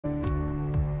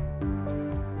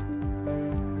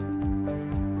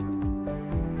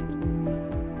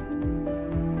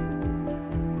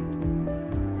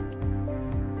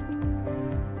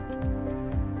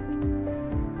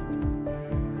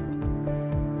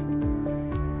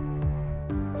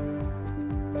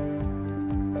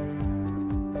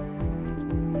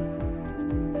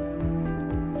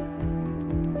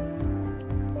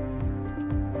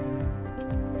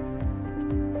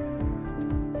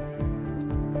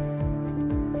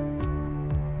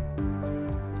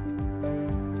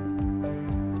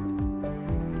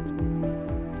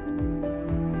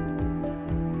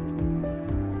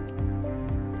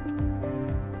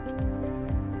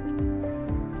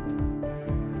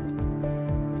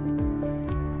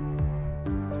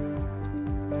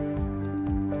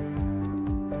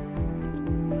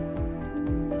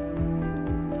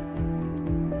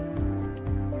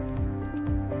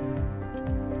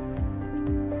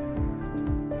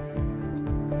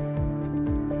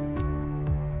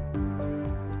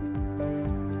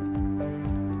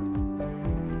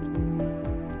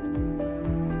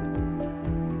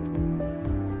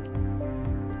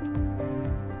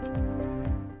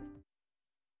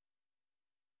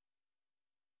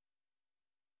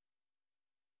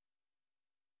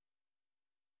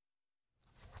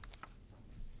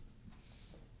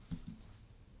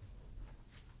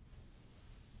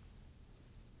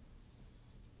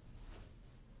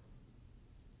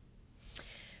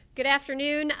Good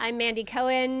afternoon. I'm Mandy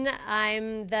Cohen.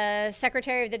 I'm the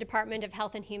Secretary of the Department of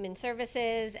Health and Human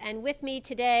Services, and with me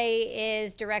today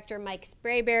is Director Mike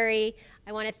Sprayberry.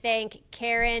 I want to thank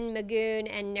Karen Magoon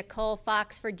and Nicole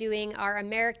Fox for doing our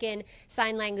American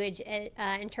Sign Language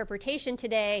interpretation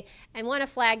today, and want to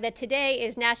flag that today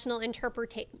is National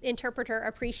Interpreter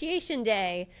Appreciation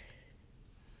Day.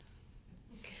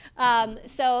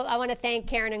 So I want to thank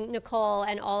Karen and Nicole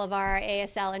and all of our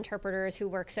ASL interpreters who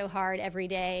work so hard every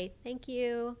day. Thank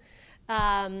you.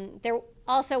 They're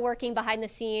also working behind the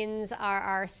scenes are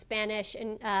our Spanish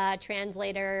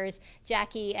translators,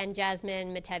 Jackie and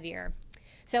Jasmine Matevier.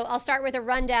 So I'll start with a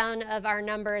rundown of our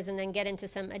numbers and then get into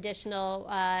some additional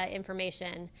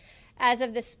information. As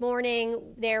of this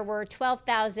morning, there were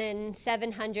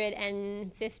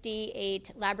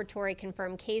 12,758 laboratory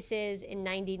confirmed cases in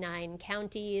 99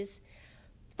 counties.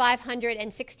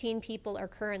 516 people are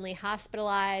currently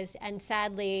hospitalized, and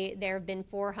sadly, there have been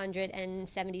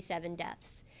 477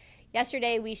 deaths.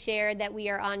 Yesterday, we shared that we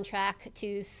are on track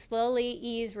to slowly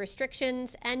ease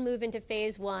restrictions and move into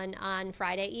phase 1 on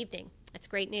Friday evening. That's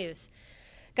great news.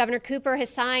 Governor Cooper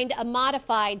has signed a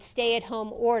modified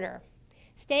stay-at-home order.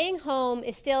 Staying home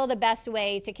is still the best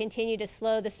way to continue to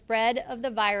slow the spread of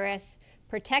the virus,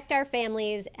 protect our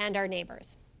families and our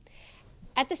neighbors.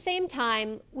 At the same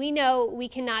time, we know we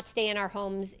cannot stay in our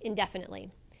homes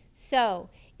indefinitely. So,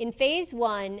 in phase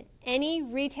 1, any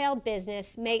retail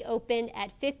business may open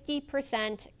at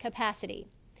 50% capacity.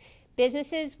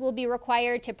 Businesses will be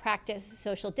required to practice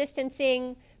social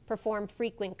distancing, perform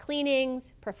frequent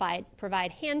cleanings, provide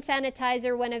hand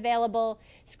sanitizer when available,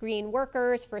 screen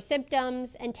workers for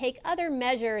symptoms, and take other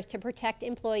measures to protect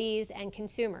employees and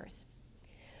consumers.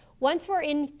 Once we're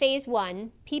in phase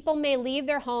 1, people may leave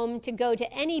their home to go to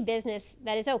any business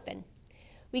that is open.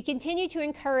 We continue to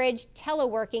encourage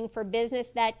teleworking for business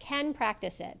that can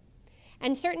practice it.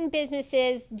 And certain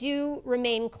businesses do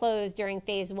remain closed during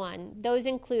phase 1. Those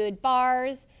include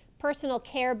bars, personal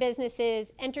care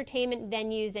businesses, entertainment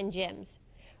venues, and gyms.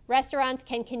 Restaurants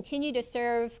can continue to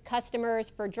serve customers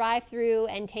for drive-through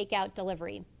and takeout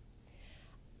delivery.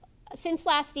 Since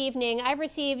last evening, I've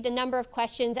received a number of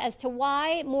questions as to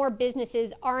why more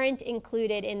businesses aren't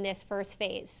included in this first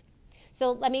phase.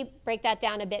 So let me break that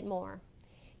down a bit more.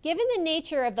 Given the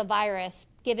nature of the virus,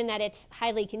 given that it's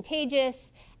highly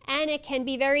contagious and it can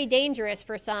be very dangerous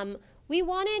for some, we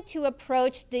wanted to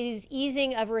approach these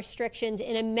easing of restrictions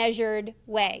in a measured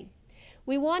way.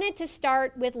 We wanted to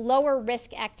start with lower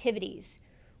risk activities,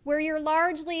 where you're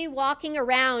largely walking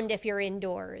around if you're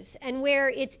indoors, and where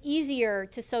it's easier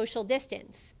to social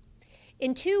distance.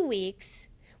 In 2 weeks,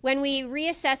 when we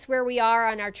reassess where we are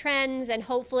on our trends and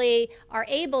hopefully are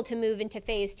able to move into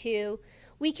phase 2,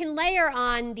 we can layer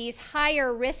on these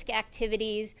higher risk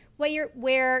activities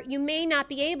where you may not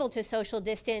be able to social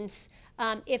distance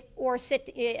or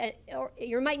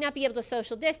you might not be able to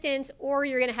social distance, or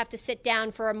you're going to have to sit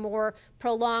down for a more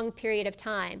prolonged period of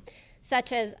time,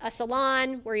 such as a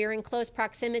salon where you're in close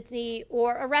proximity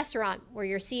or a restaurant where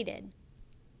you're seated.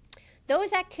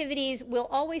 Those activities will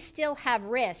always still have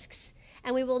risks,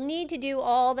 and we will need to do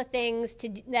all the things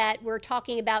that we're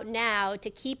talking about now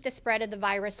to keep the spread of the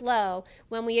virus low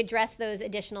when we address those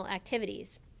additional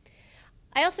activities.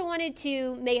 I also wanted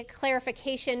to make a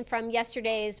clarification from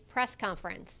yesterday's press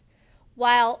conference.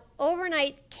 While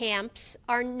overnight camps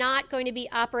are not going to be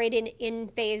operated in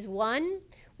phase 1,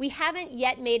 we haven't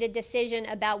yet made a decision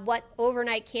about what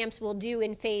overnight camps will do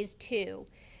in phase 2.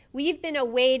 We've been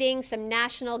awaiting some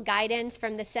national guidance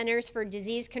from the Centers for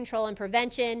Disease Control and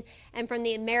Prevention and from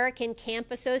the American Camp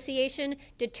Association to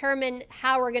determine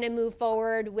how we're going to move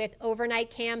forward with overnight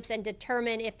camps and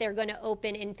determine if they're going to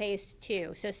open in phase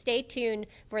 2. So stay tuned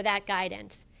for that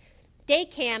guidance. Day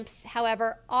camps,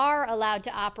 however, are allowed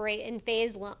to operate in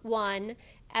phase 1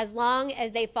 as long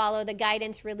as they follow the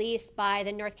guidance released by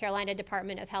the North Carolina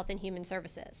Department of Health and Human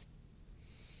Services.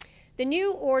 The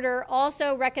new order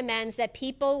also recommends that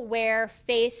people wear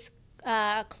face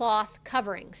cloth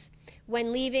coverings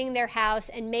when leaving their house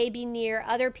and may be near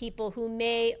other people who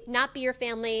may not be your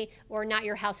family or not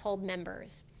your household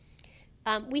members.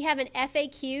 We have an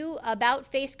FAQ about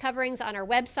face coverings on our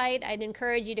website. I'd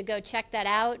encourage you to go check that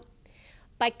out.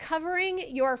 By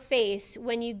covering your face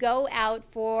when you go out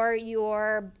for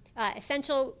your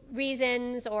essential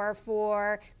reasons or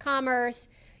for commerce,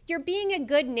 you're being a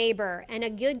good neighbor and a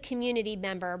good community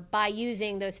member by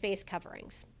using those face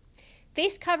coverings.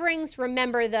 Face coverings,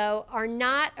 remember though, are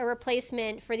not a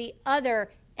replacement for the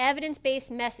other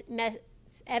evidence-based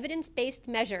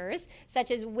measures,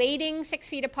 such as waiting 6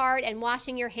 feet apart and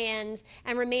washing your hands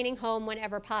and remaining home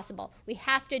whenever possible. We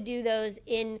have to do those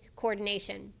in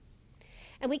coordination.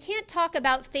 And we can't talk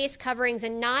about face coverings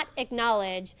and not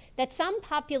acknowledge that some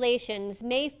populations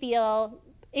may feel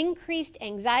increased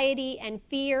anxiety and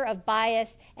fear of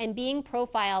bias and being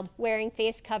profiled wearing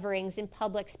face coverings in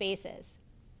public spaces.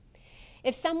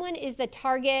 If someone is the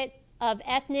target of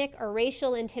ethnic or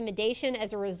racial intimidation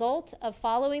as a result of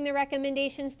following the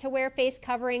recommendations to wear face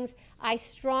coverings, I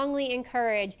strongly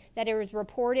encourage that it is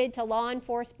reported to law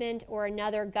enforcement or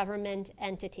another government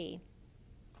entity.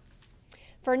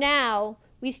 For now,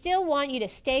 we still want you to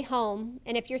stay home,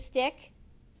 and if you're sick,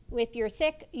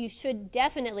 you should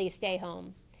definitely stay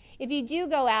home. If you do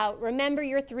go out, remember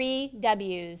your 3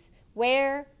 W's: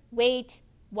 wear, wait,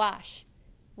 wash.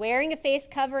 Wearing a face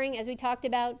covering, as we talked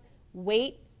about,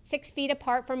 wait 6 feet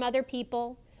apart from other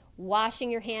people,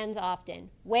 washing your hands often.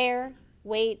 Wear,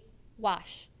 wait,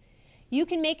 wash. You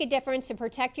can make a difference to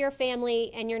protect your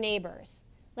family and your neighbors.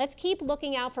 Let's keep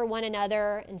looking out for one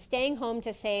another and staying home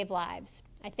to save lives.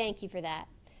 I thank you for that.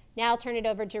 Now I'll turn it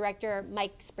over to Director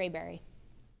Mike Sprayberry.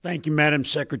 Thank you, Madam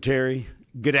Secretary.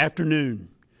 Good afternoon.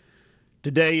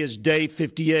 Today is day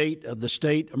 58 of the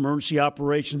State Emergency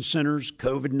Operations Center's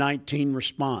COVID-19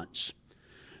 response.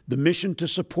 The mission to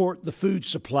support the food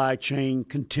supply chain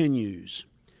continues.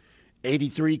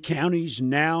 83 counties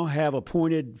now have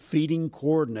appointed feeding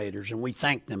coordinators, and we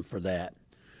thank them for that.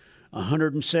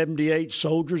 178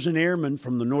 soldiers and airmen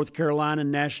from the North Carolina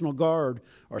National Guard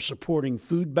are supporting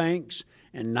food banks,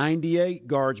 and 98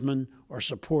 guardsmen are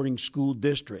supporting school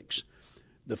districts.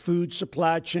 The Food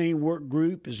Supply Chain Work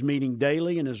Group is meeting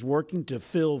daily and is working to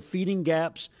fill feeding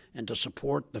gaps and to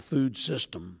support the food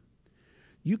system.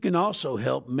 You can also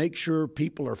help make sure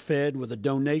people are fed with a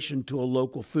donation to a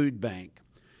local food bank.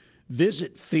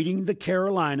 Visit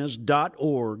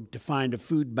feedingthecarolinas.org to find a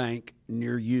food bank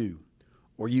near you,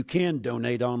 or you can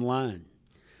donate online.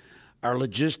 Our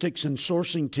logistics and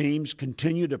sourcing teams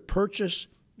continue to purchase,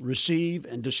 receive,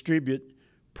 and distribute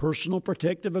personal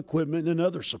protective equipment and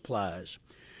other supplies.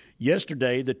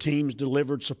 Yesterday, the teams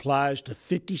delivered supplies to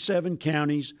 57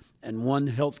 counties and 1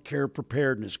 healthcare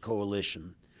preparedness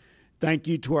coalition. Thank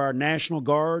you to our National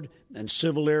Guard and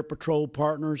Civil Air Patrol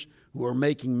partners who are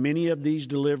making many of these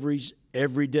deliveries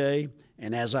every day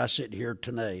and as I sit here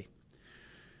today.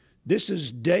 This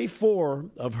is day 4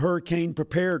 of Hurricane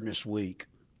Preparedness Week.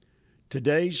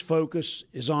 Today's focus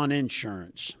is on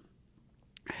insurance.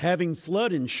 Having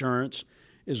flood insurance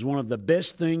is one of the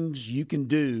best things you can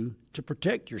do to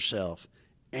protect yourself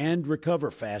and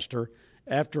recover faster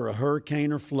after a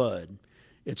hurricane or flood.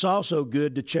 It's also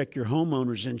good to check your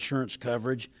homeowner's insurance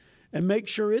coverage and make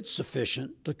sure it's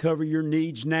sufficient to cover your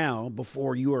needs now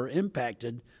before you are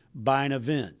impacted by an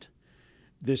event.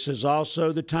 This is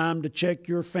also the time to check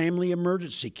your family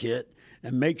emergency kit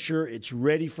and make sure it's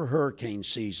ready for hurricane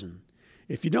season.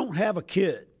 If you don't have a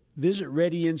kit, visit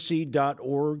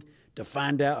readync.org to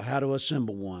find out how to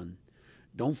assemble one.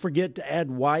 Don't forget to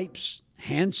add wipes,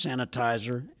 hand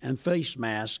sanitizer, and face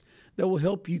masks that will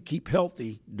help you keep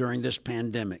healthy during this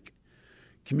pandemic.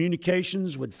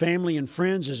 Communications with family and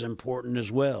friends is important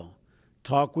as well.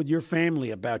 Talk with your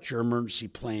family about your emergency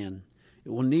plan.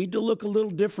 It will need to look a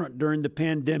little different during the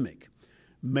pandemic.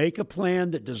 Make a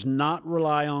plan that does not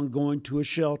rely on going to a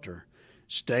shelter.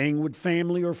 Staying with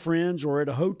family or friends or at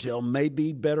a hotel may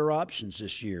be better options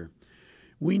this year.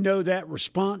 We know that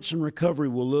response and recovery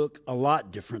will look a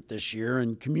lot different this year,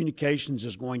 and communications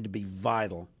is going to be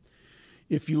vital.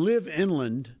 If you live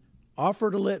inland,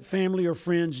 offer to let family or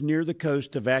friends near the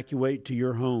coast evacuate to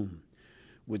your home.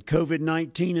 With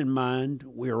COVID-19 in mind,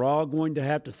 we are all going to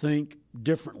have to think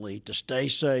differently to stay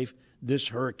safe this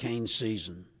hurricane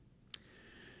season.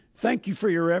 Thank you for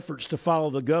your efforts to follow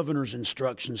the governor's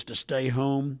instructions to stay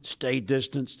home, stay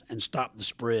distanced, and stop the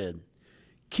spread.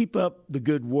 Keep up the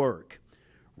good work.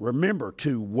 Remember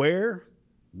to wear,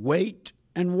 wait,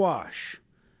 and wash.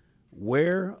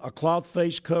 Wear a cloth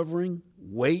face covering,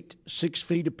 wait 6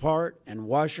 feet apart, and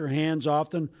wash your hands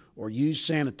often or use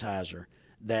sanitizer.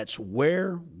 That's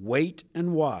wear, wait,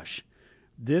 and wash.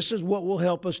 This is what will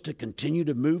help us to continue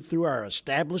to move through our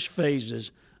established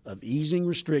phases of easing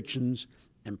restrictions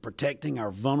and protecting our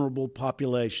vulnerable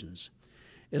populations.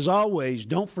 As always,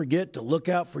 don't forget to look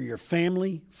out for your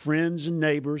family, friends, and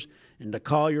neighbors, and to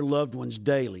call your loved ones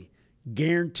daily.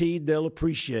 Guaranteed they'll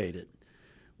appreciate it.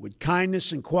 With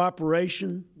kindness and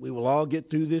cooperation, we will all get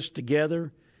through this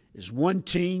together as one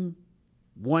team,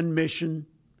 one mission,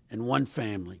 and one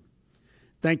family.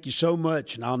 Thank you so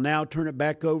much, and I'll now turn it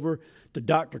back over to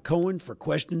Dr. Cohen for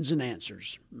questions and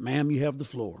answers. Ma'am, you have the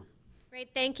floor.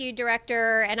 Great, thank you,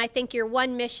 Director. And I think your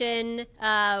one mission,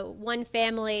 one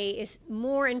family is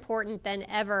more important than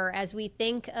ever as we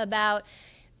think about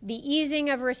the easing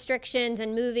of restrictions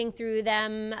and moving through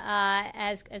them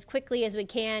as quickly as we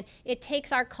can, it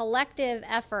takes our collective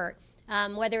effort,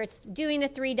 whether it's doing the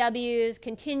 3 W's,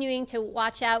 continuing to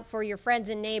watch out for your friends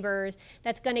and neighbors,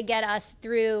 that's going to get us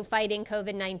through fighting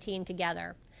COVID-19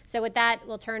 together. So with that,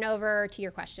 we'll turn over to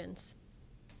your questions.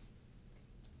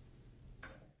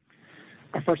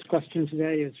 Our first question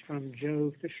today is from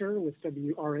Joe Fisher with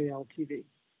WRAL TV.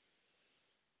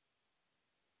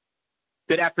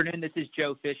 Good afternoon. This is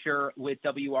Joe Fisher with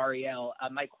WRAL.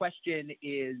 My question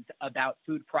is about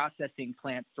food processing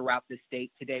plants throughout the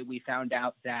state. Today, we found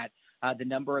out that the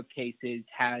number of cases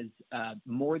has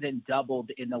more than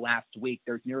doubled in the last week.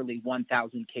 There's nearly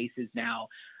 1,000 cases now.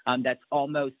 That's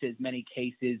almost as many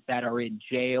cases that are in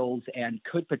jails and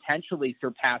could potentially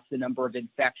surpass the number of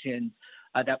infections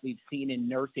that we've seen in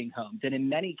nursing homes. And in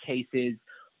many cases,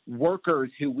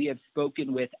 workers who we have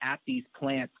spoken with at these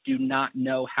plants do not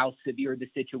know how severe the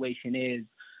situation is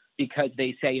because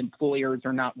they say employers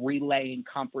are not relaying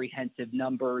comprehensive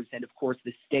numbers. And of course,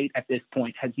 the state at this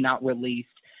point has not released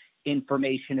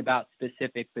information about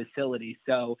specific facilities.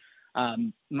 So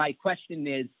my question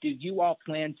is, do you all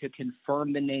plan to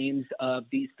confirm the names of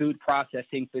these food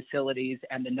processing facilities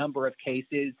and the number of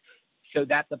cases so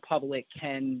that the public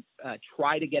can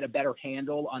try to get a better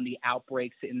handle on the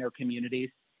outbreaks in their communities?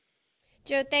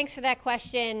 Joe, thanks for that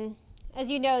question. As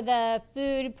you know, the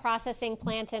food processing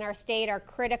plants in our state are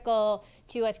critical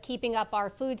to us keeping up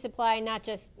our food supply, not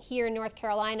just here in North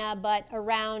Carolina, but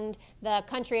around the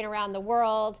country and around the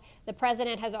world. The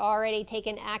president has already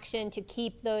taken action to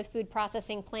keep those food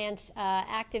processing plants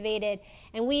activated,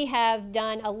 and we have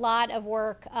done a lot of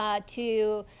work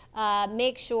to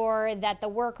make sure that the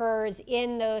workers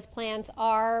in those plants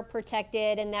are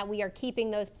protected and that we are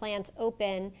keeping those plants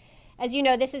open. As you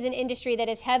know, this is an industry that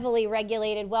is heavily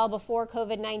regulated well before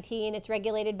COVID-19. It's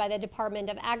regulated by the Department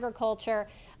of Agriculture.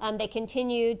 They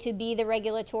continue to be the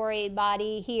regulatory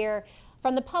body here.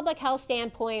 From the public health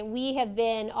standpoint, we have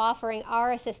been offering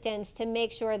our assistance to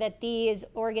make sure that these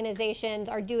organizations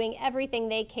are doing everything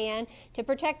they can to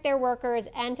protect their workers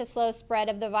and to slow spread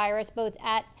of the virus, both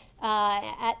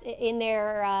in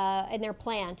their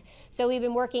plant. So we've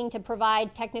been working to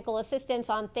provide technical assistance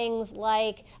on things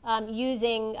like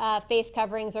using face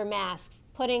coverings or masks,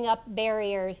 putting up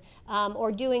barriers,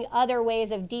 or doing other ways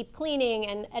of deep cleaning,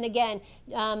 and again,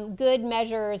 good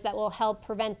measures that will help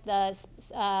prevent the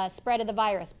spread of the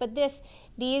virus. But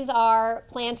these are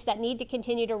plants that need to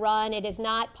continue to run. It is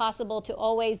not possible to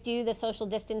always do the social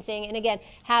distancing. And again,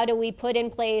 how do we put in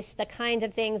place the kinds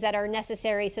of things that are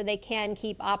necessary so they can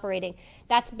keep operating?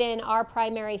 That's been our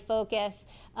primary focus.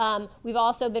 We've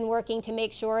also been working to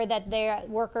make sure that their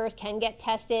workers can get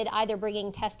tested, either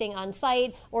bringing testing on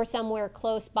site or somewhere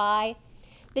close by.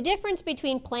 The difference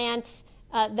between plants,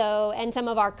 though, and some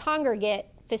of our congregate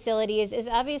facilities is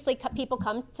obviously people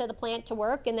come to the plant to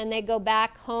work and then they go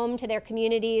back home to their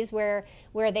communities where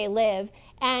they live.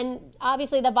 And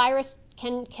obviously the virus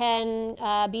can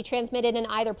be transmitted in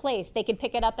either place. They can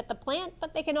pick it up at the plant,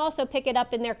 but they can also pick it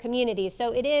up in their communities.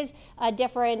 So it is a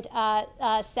different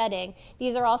setting.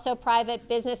 These are also private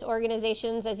business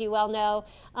organizations, as you well know.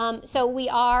 So we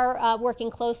are working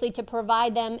closely to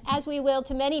provide them, as we will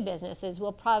to many businesses.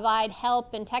 We'll provide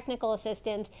help and technical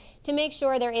assistance to make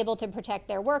sure they're able to protect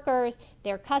their workers,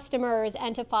 their customers,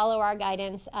 and to follow our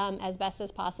guidance as best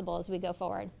as possible as we go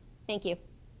forward. Thank you.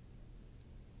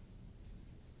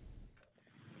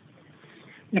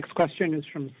 Next question is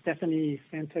from Stephanie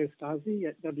Santos-Stasi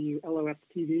at WLOS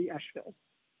TV, Asheville.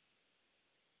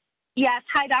 Yes,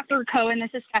 hi, Dr. Cohen.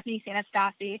 This is Stephanie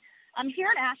Santos-Stasi. I'm here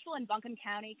in Asheville and Buncombe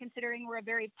County, considering we're a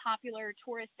very popular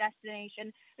tourist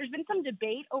destination. There's been some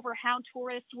debate over how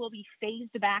tourists will be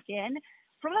phased back in.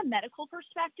 From a medical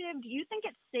perspective, do you think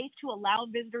it's safe to allow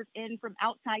visitors in from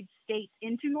outside states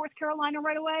into North Carolina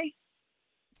right away?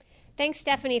 Thanks,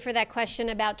 Stephanie, for that question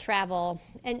about travel.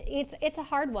 And it's a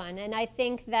hard one. And I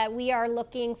think that we are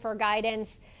looking for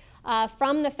guidance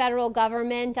from the federal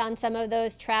government on some of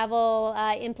those travel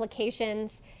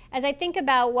implications. As I think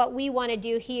about what we want to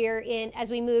do here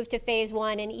as we move to phase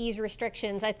 1 and ease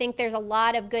restrictions, I think there's a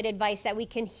lot of good advice that we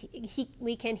can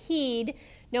heed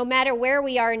no matter where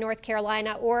we are in North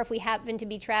Carolina or if we happen to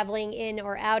be traveling in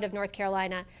or out of North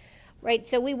Carolina. Right,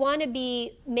 so we want to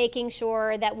be making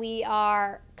sure that we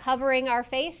are covering our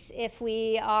face if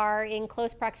we are in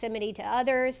close proximity to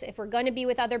others, if we're going to be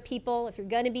with other people, if you're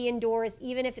going to be indoors,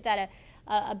 even if it's at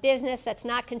a business that's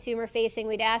not consumer facing,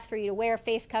 we'd ask for you to wear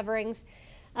face coverings,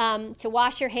 to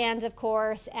wash your hands, of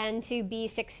course, and to be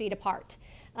 6 feet apart.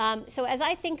 So as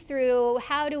I think through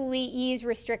how do we ease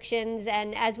restrictions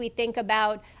and as we think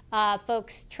about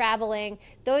folks traveling.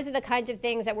 Those are the kinds of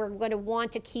things that we're going to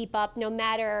want to keep up no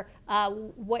matter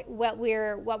what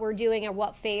we're doing or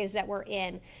what phase that we're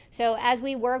in. So as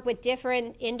we work with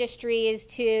different industries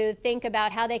to think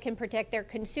about how they can protect their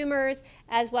consumers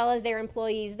as well as their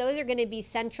employees, those are going to be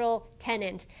central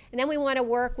tenets. And then we want to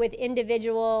work with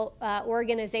individual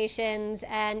organizations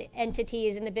and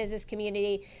entities in the business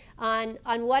community on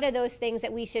what are those things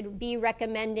that we should be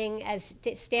recommending as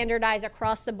standardized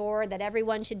across the board that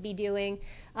everyone should be doing.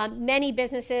 Many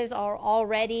businesses are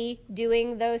already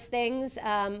doing those things,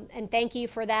 and thank you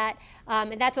for that.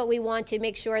 And that's what we want to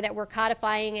make sure that we're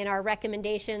codifying in our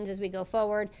recommendations as we go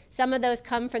forward. Some of those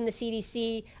come from the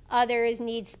CDC, others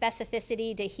need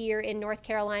specificity to here in North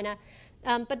Carolina.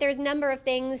 But there's a number of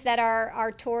things that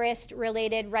are tourist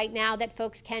related right now that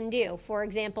folks can do. For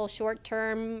example,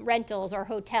 short-term rentals or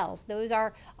hotels. Those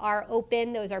are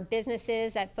open. Those are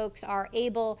businesses that folks are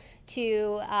able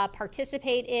to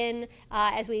participate in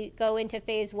as we go into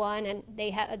phase one.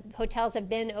 And hotels have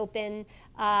been open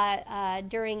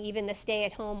during even the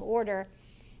stay-at-home order.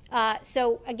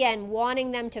 So again,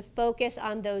 wanting them to focus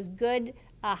on those good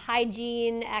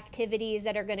hygiene activities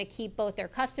that are going to keep both their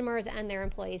customers and their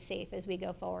employees safe as we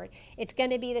go forward. It's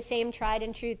going to be the same tried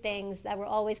and true things that we'll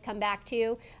always come back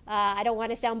to. I don't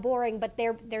want to sound boring, but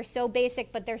they're so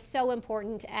basic, but they're so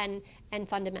important and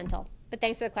fundamental. But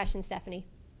thanks for the question, Stephanie.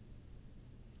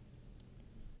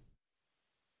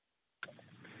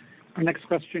 Our next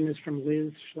question is from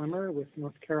Liz Schlemmer with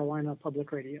North Carolina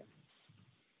Public Radio.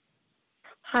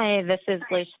 Hi, this is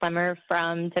Liz Schlemmer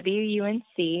from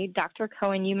WUNC. Dr.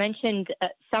 Cohen, you mentioned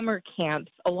summer camps.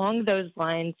 Along those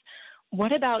lines,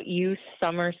 what about youth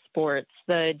summer sports?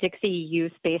 The Dixie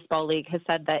Youth Baseball League has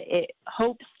said that it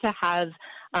hopes to have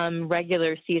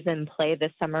regular season play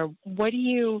this summer. What do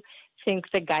you think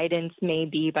the guidance may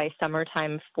be by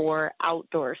summertime for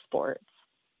outdoor sports?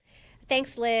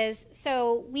 Thanks, Liz.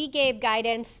 So we gave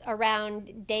guidance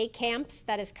around day camps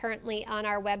that is currently on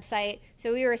our website.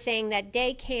 So we were saying that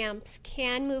day camps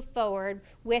can move forward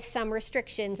with some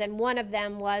restrictions, and one of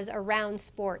them was around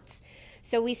sports.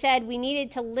 So we said we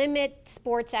needed to limit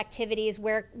sports activities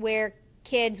where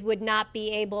kids would not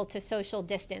be able to social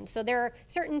distance. So there are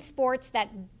certain sports that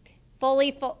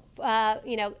fully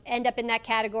end up in that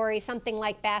category, something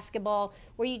like basketball,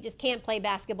 where you just can't play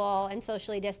basketball and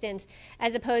socially distance,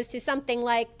 as opposed to something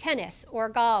like tennis or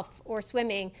golf or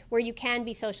swimming, where you can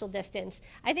be social distance.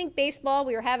 I think baseball,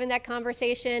 we were having that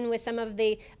conversation with some of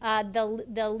the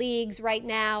leagues right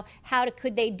now.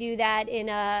 Could they do that in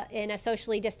a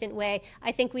socially distant way?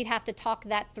 I think we'd have to talk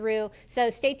that through. So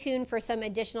stay tuned for some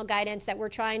additional guidance that we're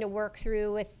trying to work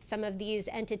through with some of these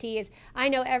entities. I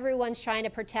know everyone's trying to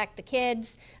protect the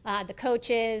kids, the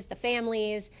coaches, the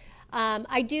families.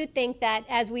 I do think that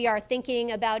as we are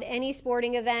thinking about any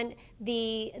sporting event,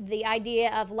 the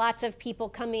idea of lots of people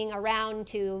coming around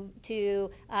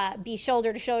to be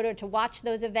shoulder to shoulder to watch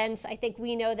those events, I think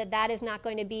we know that is not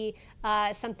going to be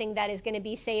something that is going to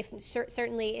be safe,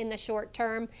 certainly in the short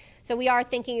term. So we are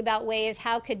thinking about ways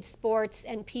how could sports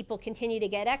and people continue to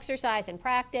get exercise and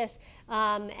practice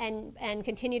and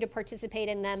continue to participate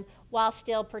in them while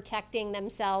still protecting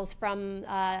themselves from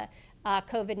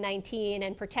COVID-19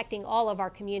 and protecting all of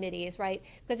our communities, right?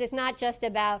 Because it's not just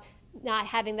about not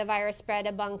having the virus spread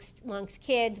amongst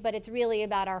kids, but it's really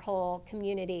about our whole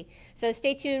community. So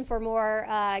stay tuned for more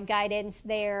guidance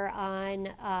there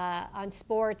on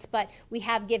sports, but we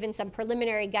have given some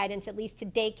preliminary guidance, at least to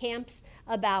day camps,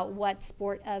 about what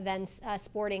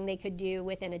sporting they could do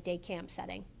within a day camp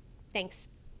setting. Thanks.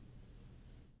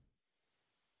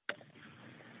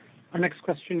 Our next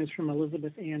question is from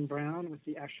Elizabeth Ann Brown with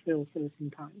the Asheville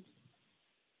Citizen-Times.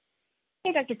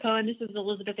 Hey, Dr. Cohen. This is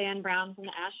Elizabeth Ann Brown from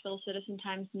the Asheville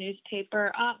Citizen-Times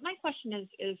newspaper. My question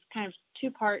is kind of two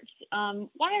parts.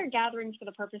 Why are gatherings for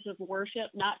the purpose of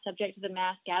worship not subject to the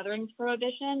mass gatherings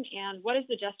prohibition? And what is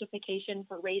the justification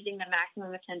for raising the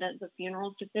maximum attendance of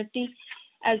funerals to 50?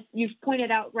 As you've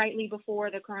pointed out rightly before,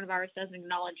 the coronavirus doesn't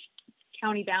acknowledge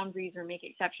county boundaries or make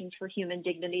exceptions for human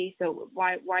dignity. So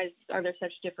why are there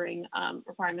such differing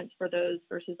requirements for those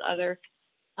versus other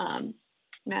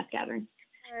mass gatherings?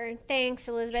 Sure. Thanks,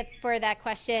 Elizabeth, for that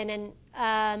question.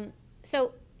 And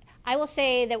so I will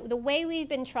say that the way we've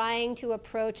been trying to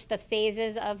approach the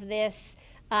phases of this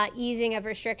easing of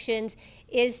restrictions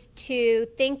is to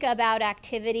think about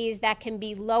activities that can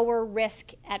be lower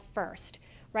risk at first,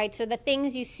 right? So the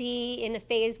things you see in a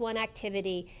phase one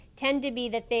activity tend to be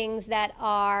the things that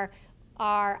are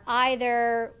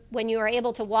either when you are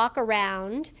able to walk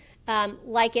around,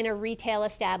 like in a retail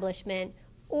establishment,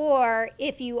 Or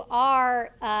if you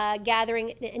are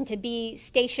gathering and to be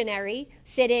stationary,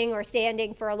 sitting or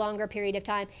standing for a longer period of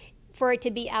time, for it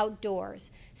to be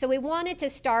outdoors. So we wanted to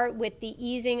start with the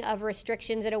easing of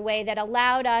restrictions in a way that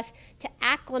allowed us to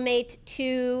acclimate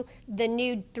to the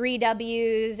new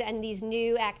 3Ws and these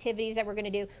new activities that we're going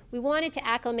to do. We wanted to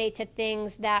acclimate to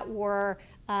things that were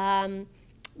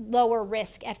lower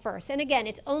risk at first. And again,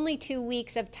 it's only 2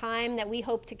 weeks of time that we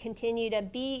hope to continue to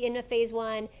be in a phase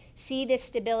 1, see this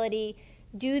stability,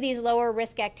 do these lower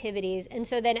risk activities. And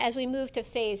so then as we move to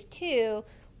phase 2,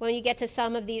 when you get to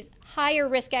some of these higher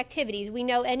risk activities, we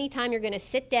know anytime you're going to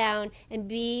sit down and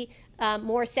be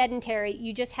more sedentary,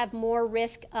 you just have more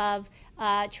risk of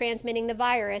transmitting the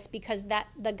virus, because that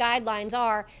the guidelines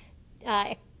are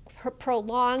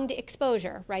prolonged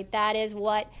exposure, right? That is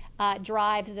what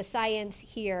drives the science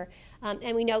here.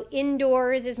 And we know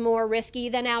indoors is more risky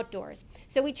than outdoors.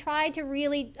 So we tried to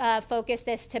really focus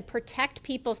this to protect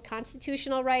people's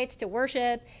constitutional rights to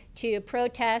worship, to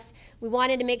protest. We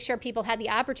wanted to make sure people had the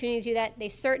opportunity to do that. They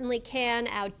certainly can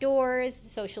outdoors,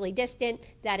 socially distant.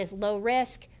 That is low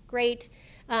risk, great.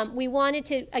 We wanted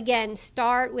to, again,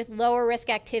 start with lower risk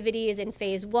activities in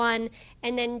phase 1,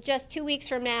 and then just 2 weeks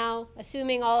from now,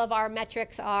 assuming all of our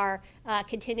metrics are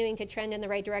continuing to trend in the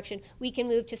right direction, we can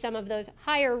move to some of those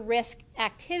higher risk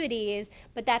activities,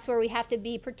 but that's where we have to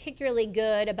be particularly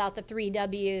good about the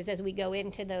 3Ws as we go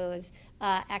into those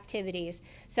activities.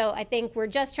 So I think we're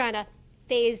just trying to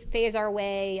phase our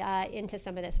way into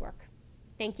some of this work.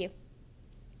 Thank you.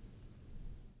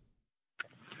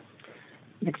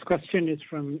 Next question is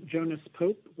from Jonas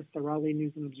Pope with the Raleigh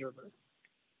News and Observer.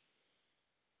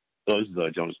 So this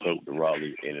is Jonas Pope with the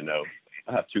Raleigh N&O.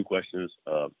 I have 2 questions.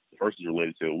 The first is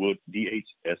related to, will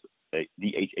DHHS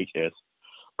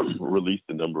release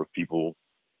the number of people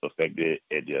affected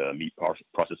at the meat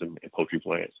processing and poultry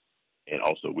plants, and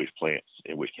also which plants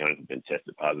and which counties have been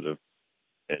tested positive?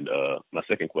 And my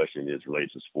second question is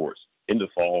related to sports. In the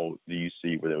fall, do you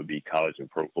see where there would be college and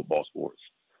pro football sports,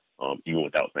 even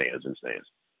without fans in stands?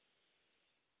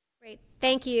 Great,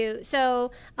 thank you.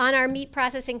 So on our meat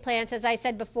processing plants, as I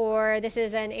said before, this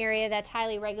is an area that's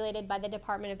highly regulated by the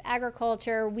Department of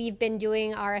Agriculture. We've been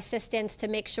doing our assistance to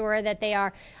make sure that they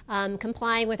are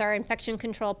complying with our infection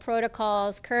control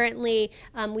protocols. Currently,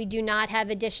 we do not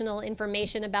have additional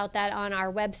information about that on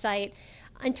our website.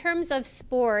 In terms of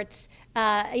sports,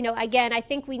 again, I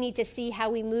think we need to see how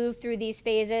we move through these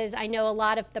phases. I know a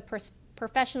lot of the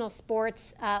professional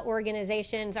sports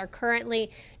organizations are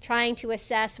currently trying to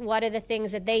assess what are the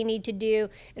things that they need to do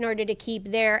in order to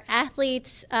keep their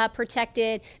athletes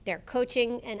protected, their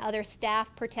coaching and other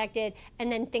staff protected,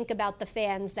 and then think about the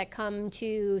fans that come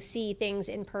to see things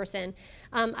in person.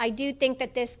 I do think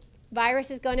that this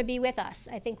virus is going to be with us.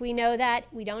 I think we know that.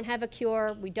 We don't have a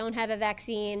cure. We don't have a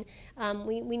vaccine.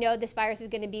 We know this virus is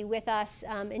going to be with us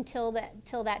until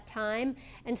that time.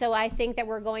 And so I think that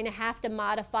we're going to have to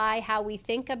modify how we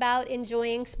think about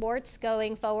enjoying sports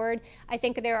going forward. I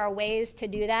think there are ways to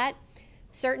do that.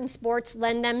 Certain sports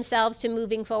lend themselves to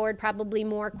moving forward probably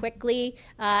more quickly.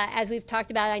 As we've talked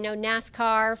about, I know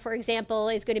NASCAR, for example,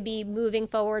 is going to be moving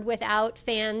forward without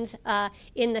fans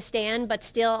in the stand, but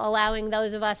still allowing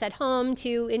those of us at home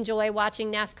to enjoy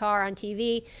watching NASCAR on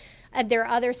TV. There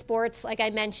are other sports, like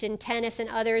I mentioned, tennis and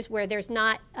others, where there's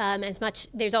not as much,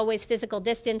 there's always physical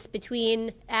distance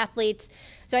between athletes.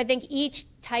 So I think each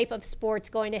type of sport's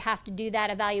going to have to do that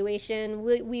evaluation.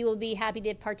 We will be happy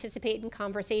to participate in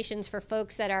conversations for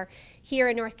folks that are here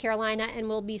in North Carolina, and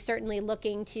we'll be certainly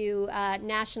looking to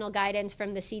national guidance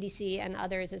from the CDC and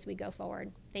others as we go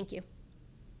forward. Thank you.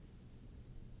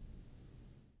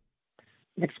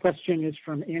 Next question is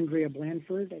from Andrea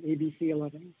Blanford at ABC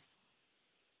 11.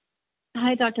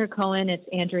 Hi, Dr. Cohen. It's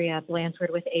Andrea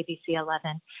Blanford with ABC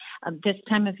 11. This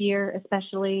time of year,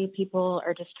 especially, people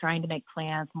are just trying to make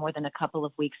plans more than a couple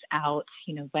of weeks out,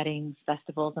 weddings,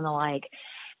 festivals, and the like.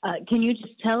 Can you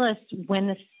just tell us when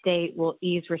the state will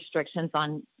ease restrictions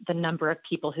on the number of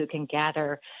people who can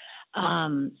gather,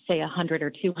 say 100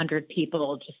 or 200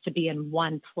 people just to be in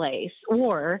one place?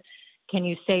 Or can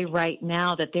you say right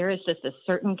now that there is just a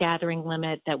certain gathering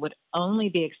limit that would only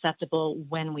be acceptable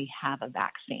when we have a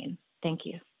vaccine? Thank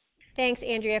you. Thanks,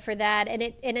 Andrea, for that. And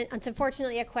it's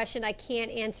unfortunately a question I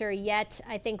can't answer yet.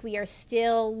 I think we are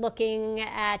still looking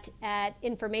at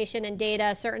information and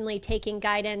data, certainly taking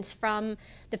guidance from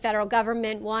the federal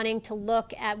government, wanting to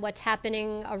look at what's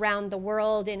happening around the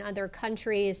world in other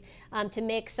countries to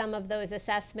make some of those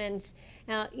assessments.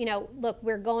 Now, look,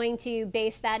 we're going to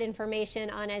base that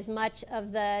information on as much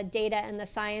of the data and the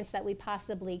science that we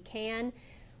possibly can.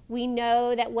 We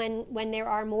know that when there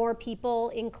are more people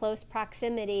in close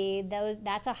proximity,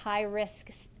 that's a high risk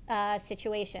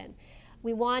situation.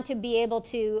 We want to be able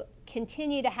to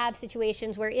continue to have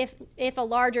situations where if a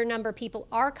larger number of people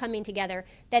are coming together,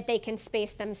 that they can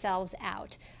space themselves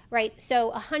out, right? So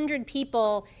 100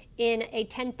 people in a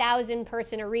 10,000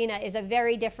 person arena is a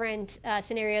very different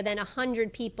scenario than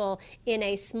 100 people in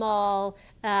a small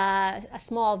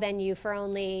venue for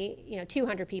only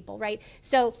 200 people, right?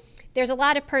 So there's a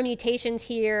lot of permutations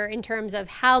here in terms of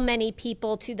how many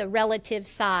people to the relative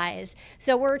size.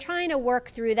 So we're trying to work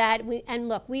through that. And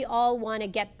look, we all want to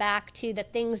get back to the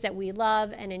things that we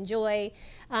love and enjoy.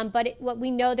 But what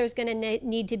we know there's going to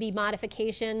need to be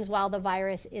modifications while the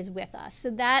virus is with us. So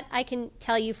that I can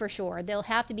tell you for sure. There'll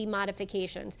have to be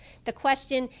modifications. The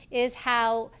question is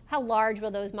how large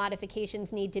will those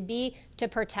modifications need to be to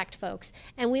protect folks?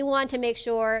 And we want to make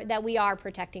sure that we are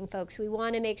protecting folks. We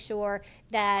want to make sure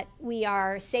that we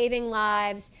are saving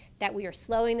lives, that we are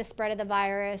slowing the spread of the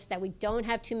virus, that we don't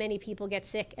have too many people get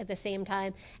sick at the same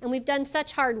time. And we've done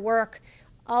such hard work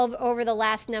over the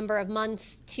last number of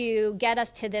months to get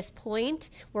us to this point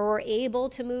where we're able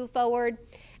to move forward.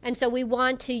 And so we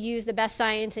want to use the best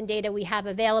science and data we have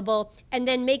available and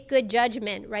then make good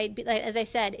judgment, right? As I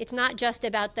said, it's not just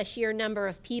about the sheer number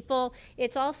of people,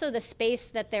 it's also the space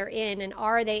that they're in and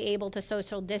are they able to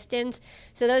social distance.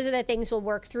 So those are the things we'll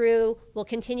work through. We'll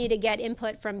continue to get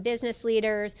input from business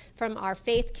leaders, from our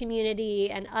faith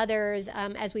community and others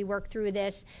as we work through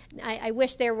this. I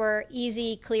wish there were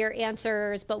easy, clear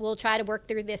answers, but we'll try to work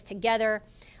through this together.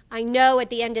 I know at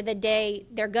the end of the day,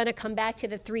 they're going to come back to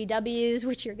the 3 W's,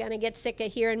 which you're going to get sick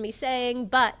of hearing me saying,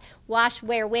 but wash,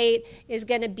 wear, wait is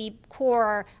going to be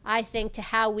core, I think, to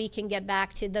how we can get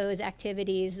back to those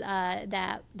activities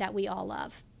that we all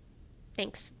love.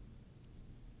 Thanks.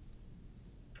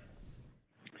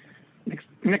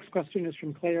 Next question is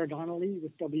from Claire Donnelly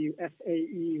with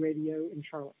WFAE Radio in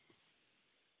Charlotte.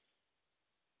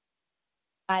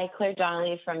 Hi, Claire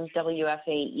Donnelly from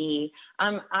WFAE.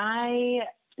 I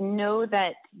know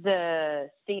that the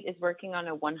state is working on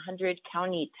a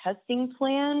 100-county testing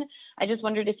plan. I just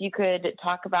wondered if you could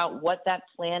talk about what that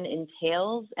plan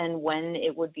entails and when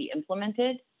it would be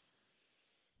implemented.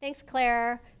 Thanks,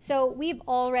 Claire. So we've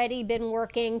already been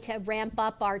working to ramp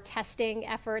up our testing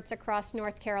efforts across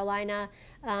North Carolina.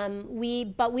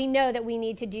 But we know that we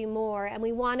need to do more, and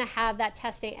we want to have that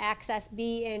testing access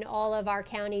be in all of our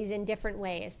counties in different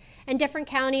ways. And different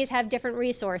counties have different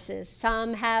resources.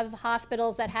 Some have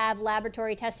hospitals that have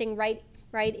laboratory testing right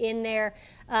in their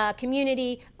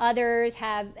community. Others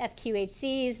have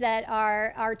FQHCs that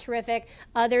are terrific.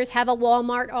 Others have a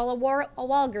Walmart or a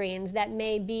Walgreens that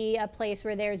may be a place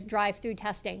where there's drive-through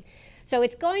testing. So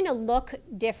it's going to look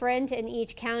different in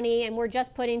each county, and we're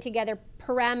just putting together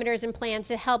parameters and plans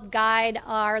to help guide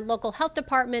our local health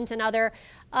departments and other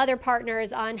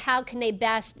partners on how can they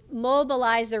best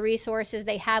mobilize the resources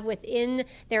they have within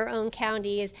their own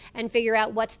counties and figure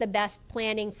out what's the best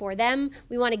planning for them.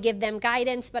 We want to give them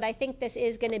guidance, but I think this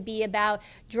is going to be about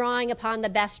drawing upon the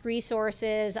best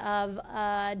resources of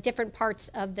different parts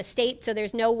of the state, so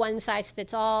there's no one size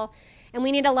fits all. And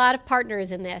we need a lot of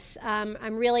partners in this.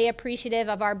 I'm really appreciative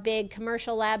of our big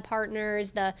commercial lab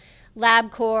partners, the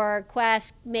LabCorp,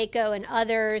 Quest, Mako, and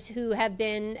others who have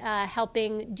been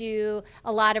helping do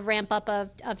a lot of ramp up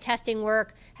of testing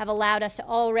work, have allowed us to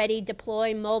already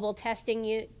deploy mobile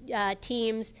testing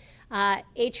teams.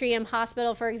 Atrium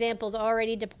Hospital, for example, is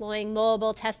already deploying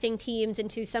mobile testing teams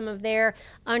into some of their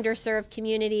underserved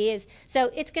communities. So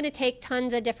it's going to take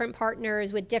tons of different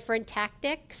partners with different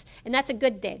tactics, and that's a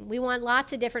good thing. We want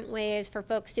lots of different ways for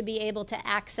folks to be able to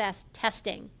access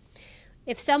testing.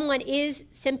 If someone is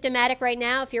symptomatic right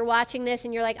now, if you're watching this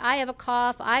and you're like, I have a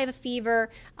cough, I have a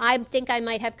fever, I think I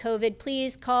might have COVID,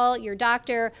 please call your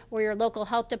doctor or your local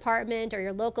health department or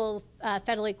your local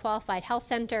federally qualified health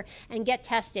center and get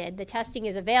tested. The testing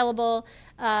is available,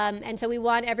 and so we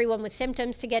want everyone with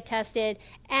symptoms to get tested.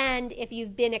 And if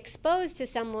you've been exposed to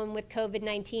someone with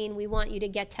COVID-19, we want you to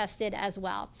get tested as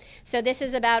well. So this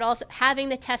is about also having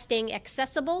the testing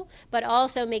accessible, but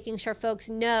also making sure folks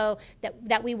know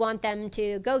that we want them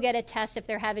to go get a test if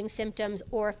they're having symptoms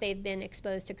or if they've been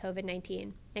exposed to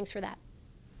COVID-19. Thanks for that.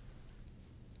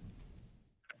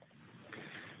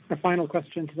 Our final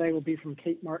question today will be from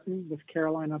Kate Martin with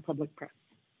Carolina Public Press.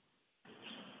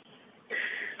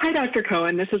 Hi, Dr.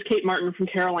 Cohen. This is Kate Martin from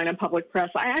Carolina Public Press.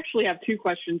 I actually have 2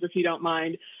 questions, if you don't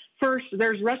mind. First,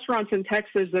 there's restaurants in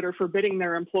Texas that are forbidding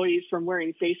their employees from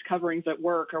wearing face coverings at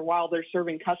work or while they're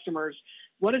serving customers.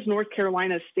 What is North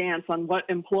Carolina's stance on what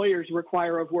employers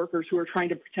require of workers who are trying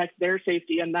to protect their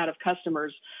safety and that of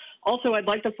customers? Also, I'd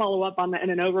like to follow up on the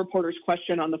N&O reporter's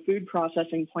question on the food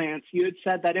processing plants. You had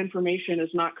said that information is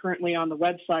not currently on the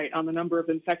website on the number of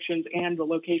infections and the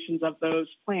locations of those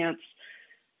plants.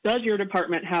 Does your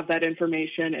department have that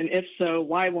information? And if so,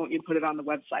 why won't you put it on the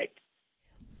website?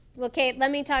 Well, Kate, let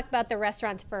me talk about the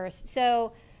restaurants first.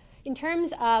 So in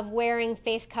terms of wearing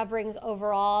face coverings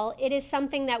overall, it is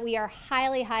something that we are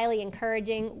highly, highly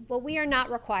encouraging, but we are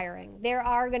not requiring. There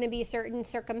are going to be certain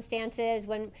circumstances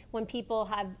when people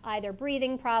have either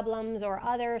breathing problems or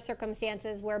other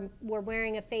circumstances where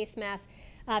wearing a face mask,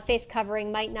 face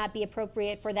covering might not be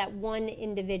appropriate for that one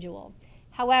individual.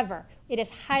 However, it is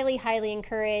highly, highly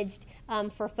encouraged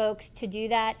for folks to do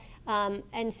that.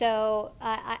 And so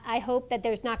I hope that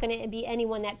there's not going to be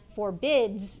anyone that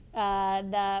forbids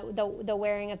the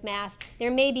wearing of masks.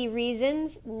 There may be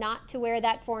reasons not to wear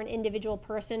that for an individual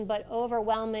person, but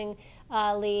overwhelmingly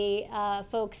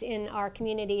folks in our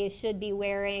communities should be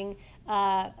wearing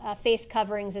face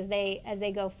coverings as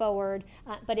they go forward.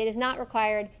 But it is not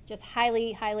required, just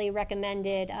highly, highly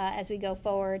recommended as we go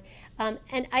forward.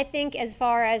 And I think as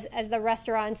far as the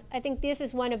restaurants, I think this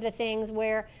is one of the things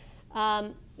where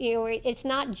it's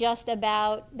not just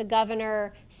about the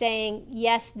governor saying,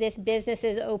 yes, this business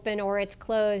is open or it's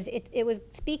closed. It was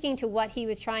speaking to what he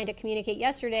was trying to communicate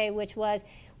yesterday, which was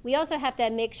we also have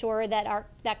to make sure that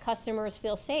that customers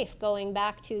feel safe going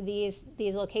back to these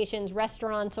locations,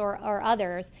 restaurants or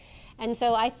others. And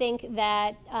so I think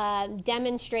that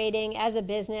demonstrating as a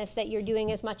business that you're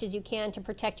doing as much as you can to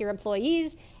protect your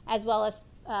employees as well as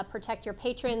protect your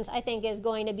patrons, I think is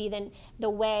going to be the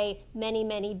way many,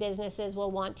 many businesses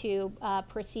will want to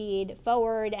proceed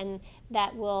forward, and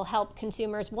that will help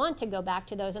consumers want to go back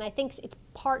to those. And I think it's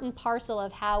part and parcel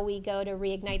of how we go to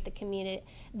reignite the community,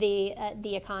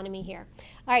 the economy here.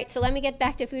 All right, so let me get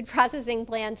back to food processing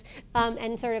plants,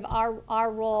 and sort of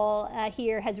our role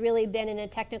here has really been in a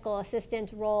technical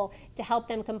assistance role to help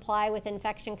them comply with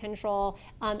infection control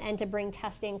and to bring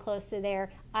testing close to there.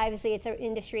 Obviously, it's an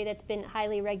industry that's been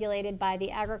highly regulated by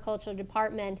the Agricultural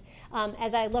Department.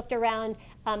 As I looked around,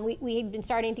 we've been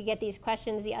starting to get these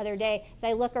questions the other day. As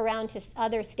I look around to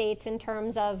other states in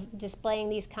terms of displaying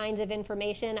these kinds of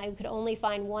information, I could only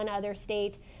find one other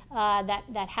state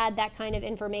that had that kind of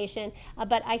information.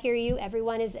 But I hear you.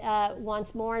 Everyone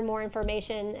wants more and more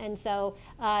information, and so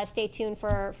stay tuned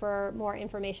for more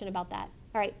information about that.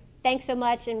 All right. Thanks so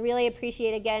much, and really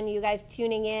appreciate, again, you guys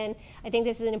tuning in. I think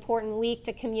this is an important week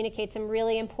to communicate some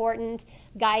really important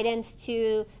guidance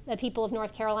to the people of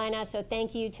North Carolina. So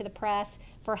thank you to the press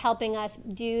for helping us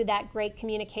do that great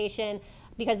communication,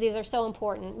 because these are so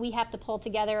important. We have to pull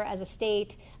together as a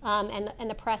state, and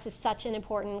the press is such an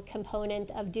important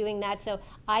component of doing that. So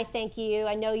I thank you.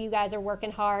 I know you guys are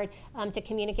working hard to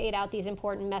communicate out these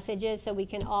important messages so we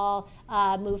can all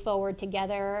move forward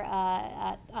together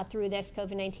through this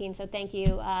COVID-19. So thank you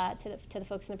to the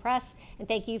folks in the press, and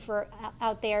thank you for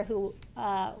out there who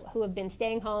have been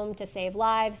staying home to save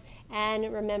lives,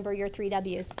 and remember your 3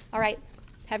 Ws. All right,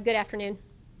 have a good afternoon.